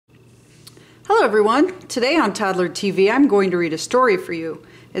Hello everyone. Today on Toddler TV I'm going to read a story for you.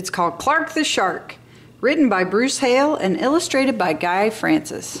 It's called Clark the Shark, written by Bruce Hale and illustrated by Guy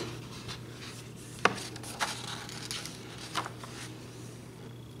Francis.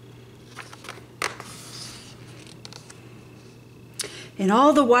 In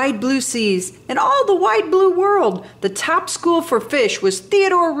all the wide blue seas, in all the wide blue world, the top school for fish was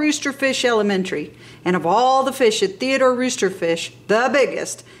Theodore Roosterfish Elementary. And of all the fish at Theodore Roosterfish, the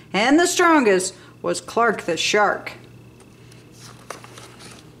biggest and the strongest was Clark the Shark.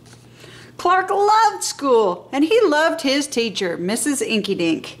 Clark loved school, and he loved his teacher, Mrs. Inky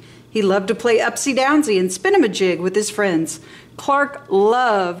Dink. He loved to play upsy-downsy and spin-a-majig with his friends. Clark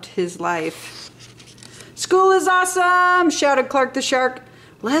loved his life. "School is awesome!" shouted Clark the Shark.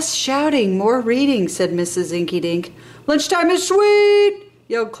 "Less shouting, more reading," said Mrs. Inky Dink. "Lunchtime is sweet!"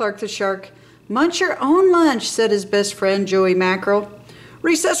 yelled Clark the Shark. "Munch your own lunch," said his best friend, Joey Mackerel.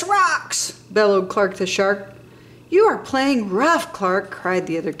 "Recess rocks!" bellowed Clark the Shark. "You are playing rough, Clark," cried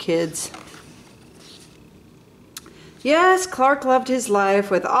the other kids. Yes, Clark loved his life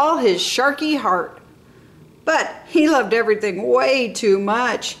with all his sharky heart. But he loved everything way too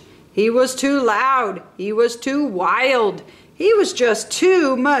much. He was too loud. He was too wild. He was just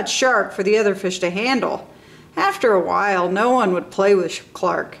too much shark for the other fish to handle. After a while, no one would play with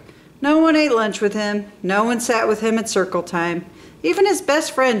Clark. No one ate lunch with him. No one sat with him at circle time. Even his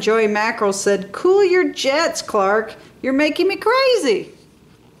best friend, Joey Mackerel, said, "Cool your jets, Clark. You're making me crazy."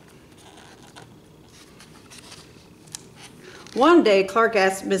 One day, Clark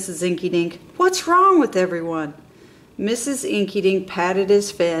asked Mrs. Inky Dink, "What's wrong with everyone?" Mrs. Inky Dink patted his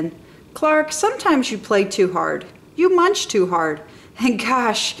fin. "Clark, sometimes you play too hard. You munch too hard. And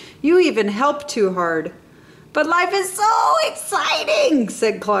gosh, you even help too hard." "But life is so exciting,"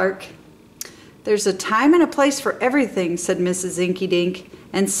 said Clark. "There's a time and a place for everything," said Mrs. Inky Dink.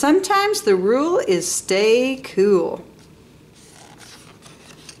 "And sometimes the rule is stay cool."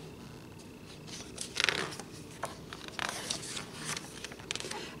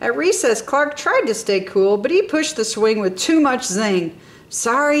 At recess, Clark tried to stay cool, but he pushed the swing with too much zing.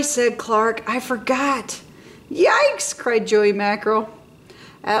 "Sorry," said Clark, "I forgot." "Yikes!" cried Joey Mackerel.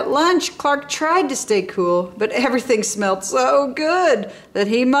 At lunch, Clark tried to stay cool, but everything smelled so good that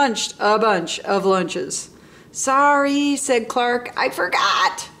he munched a bunch of lunches. "Sorry," said Clark, "I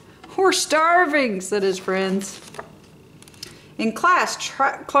forgot." "We're starving," said his friends. In class,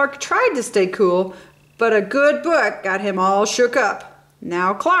 Clark tried to stay cool, but a good book got him all shook up.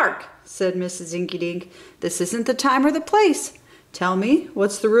 "Now, Clark," said Mrs. Inky Dink, "this isn't the time or the place. Tell me,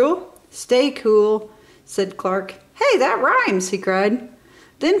 what's the rule?" "Stay cool," said Clark. "Hey, that rhymes," he cried.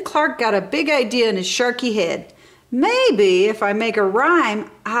 Then Clark got a big idea in his sharky head. "Maybe if I make a rhyme,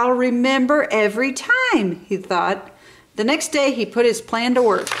 I'll remember every time," he thought. The next day he put his plan to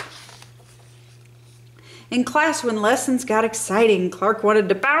work. In class, when lessons got exciting, Clark wanted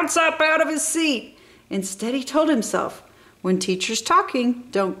to bounce up out of his seat. Instead, he told himself, "When teacher's talking,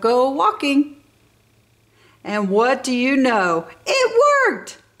 don't go walking." And what do you know? It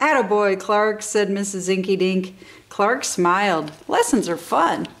worked! "Attaboy, Clark," said Mrs. Inky Dink. Clark smiled. Lessons are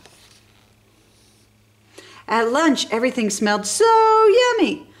fun. At lunch, everything smelled so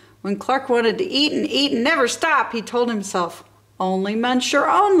yummy. When Clark wanted to eat and never stop, he told himself, "Only munch your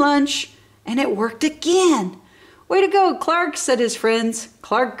own lunch." And it worked again. "Way to go, Clark," said his friends.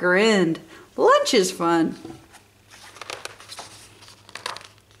 Clark grinned. Lunch is fun.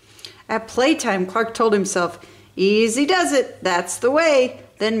 At playtime, Clark told himself, "Easy does it, that's the way.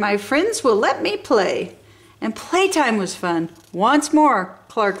 Then my friends will let me play." And playtime was fun. Once more,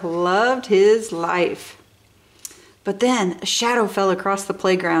 Clark loved his life. But then a shadow fell across the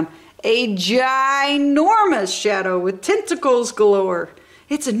playground. A ginormous shadow with tentacles galore.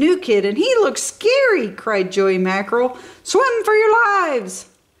 "It's a new kid and he looks scary," cried Joey Mackerel. "Swim for your lives!"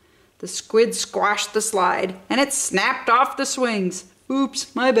 The squid squashed the slide and it snapped off the swings. "Oops,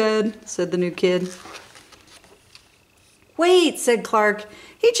 my bad," said the new kid. "Wait," said Clark.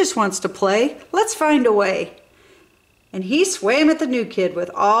 "He just wants to play. Let's find a way." And he swam at the new kid with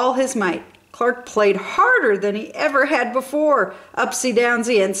all his might. Clark played harder than he ever had before,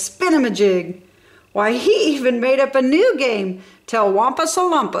 upsy-downsy and spin-a-majig. Why, he even made up a new game, Tell Wampus a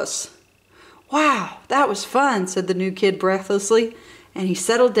Lumpus. "Wow, that was fun," said the new kid breathlessly, and he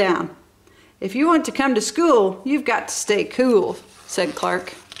settled down. "If you want to come to school, you've got to stay cool," said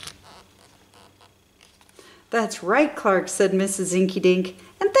Clark. "That's right, Clark," said Mrs. Inky Dink,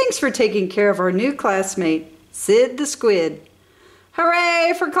 "and thanks for taking care of our new classmate, Sid the Squid."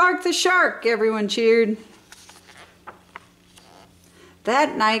 "Hooray for Clark the Shark!" everyone cheered.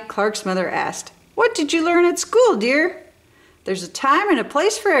 That night, Clark's mother asked, "What did you learn at school, dear?" There's a time and a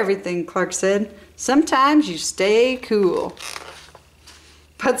place for everything, Clark said. Sometimes you stay cool.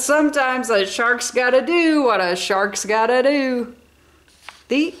 But sometimes a shark's gotta do what a shark's gotta do.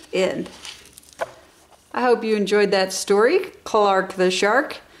 The end. I hope you enjoyed that story, Clark the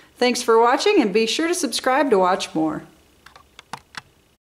Shark. Thanks for watching, and be sure to subscribe to watch more.